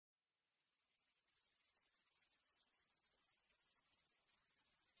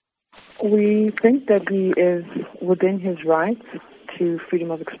We think that he is within his rights to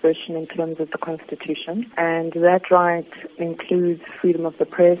freedom of expression in terms of the Constitution, and that right includes freedom of the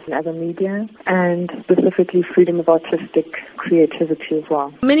press and other media, and specifically freedom of artistic creativity as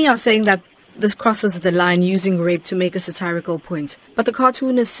well. Many are saying that this crosses the line using rape to make a satirical point, but the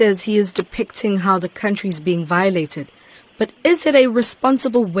cartoonist says he is depicting how the country is being violated. But is it a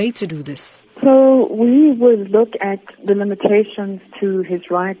responsible way to do this? So we would look at the limitations to his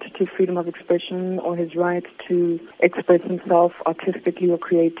right to freedom of expression or his right to express himself artistically or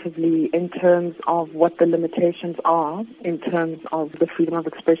creatively in terms of what the limitations are in terms of the freedom of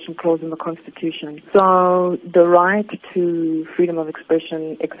expression clause in the Constitution. So the right to freedom of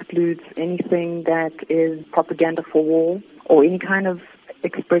expression excludes anything that is propaganda for war or any kind of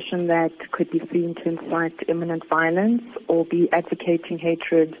expression that could be seen to incite imminent violence or be advocating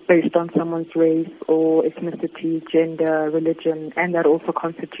hatred based on someone's race or ethnicity, gender, religion, and that also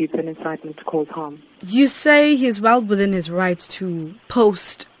constitutes an incitement to cause harm. You say he's well within his right to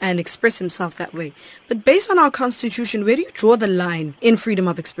post and express himself that way. But based on our Constitution, where do you draw the line in freedom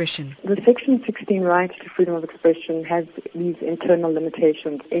of expression? The Section 16 right to freedom of expression has these internal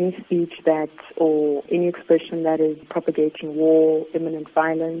limitations. Any speech that or any expression that is propagating war, imminent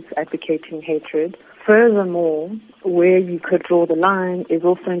violence, advocating hatred. Furthermore, where you could draw the line is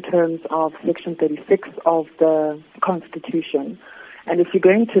also in terms of Section 36 of the Constitution. And if you're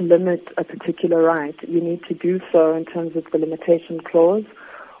going to limit a particular right, you need to do so in terms of the limitation clause,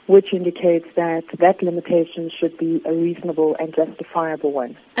 which indicates that that limitation should be a reasonable and justifiable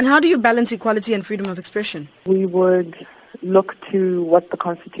one. And how do you balance equality and freedom of expression? We would look to what the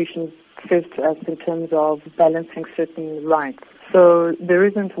Constitution says to us in terms of balancing certain rights. So there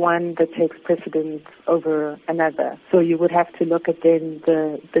isn't one that takes precedence over another. So you would have to look at then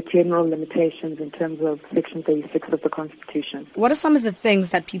the general limitations in terms of Section 36 of the Constitution. What are some of the things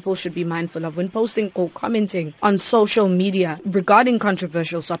that people should be mindful of when posting or commenting on social media regarding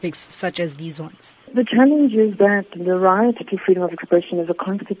controversial topics such as these ones? The challenge is that the right to freedom of expression is a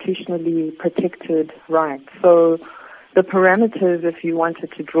constitutionally protected right. So the parameters, if you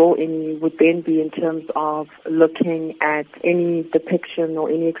wanted to draw any, would then be in terms of looking at any depiction or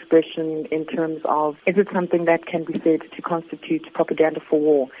any expression in terms of, is it something that can be said to constitute propaganda for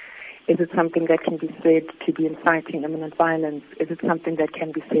war? Is it something that can be said to be inciting imminent violence? Is it something that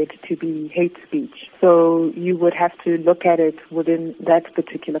can be said to be hate speech? So you would have to look at it within that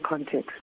particular context.